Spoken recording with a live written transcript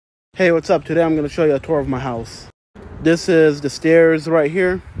Hey, what's up? Today I'm going to show you a tour of my house. This is the stairs right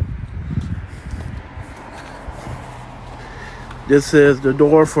here. This is the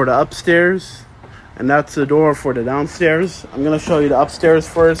door for the upstairs, and that's the door for the downstairs. I'm going to show you the upstairs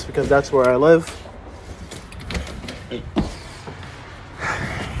first because that's where I live.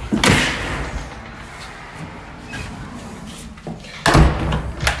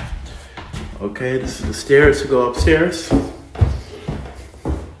 Okay, this is the stairs to go upstairs.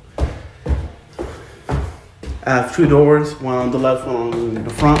 I have two doors, one on the left, one on the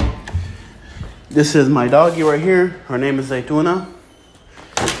front. This is my doggie right here. Her name is Zaytuna.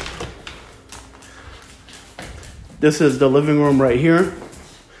 This is the living room right here.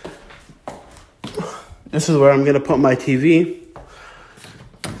 This is where I'm gonna put my TV.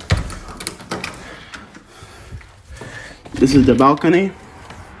 This is the balcony.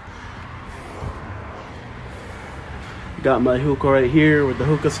 Got my hookah right here with the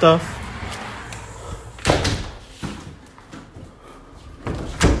hookah stuff.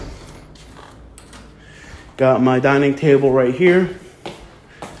 Got my dining table right here.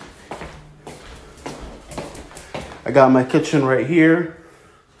 I got my kitchen right here.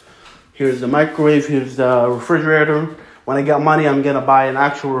 Here's the microwave, here's the refrigerator. When I get money, I'm gonna buy an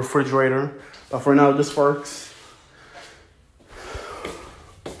actual refrigerator. But for now, this works.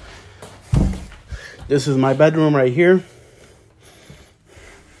 This is my bedroom right here.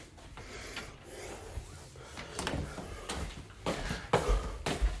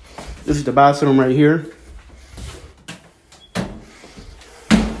 This is the bathroom right here.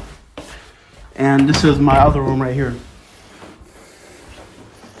 And this is my other room right here.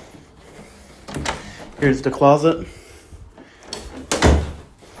 Here's the closet.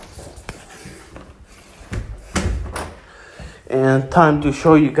 And time to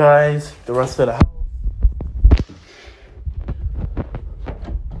show you guys the rest of the house.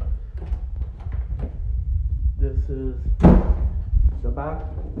 This is the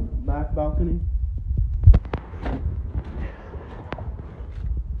back balcony.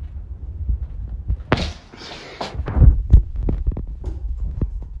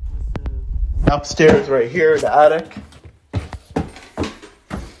 Upstairs right here, the attic.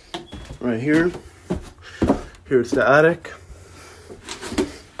 Right here. Here's the attic.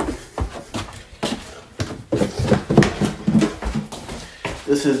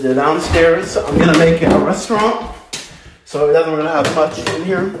 This is the downstairs. I'm gonna make it a restaurant, so it doesn't really have much in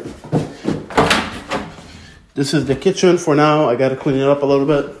here. This is the kitchen for now. I gotta clean it up a little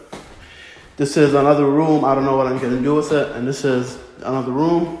bit. This is another room. I don't know what I'm gonna do with it. And this is another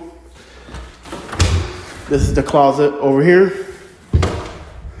room. This is the closet over here.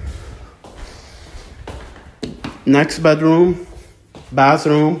 Next bedroom,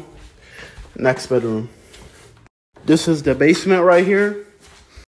 bathroom, next bedroom. This is the basement right here.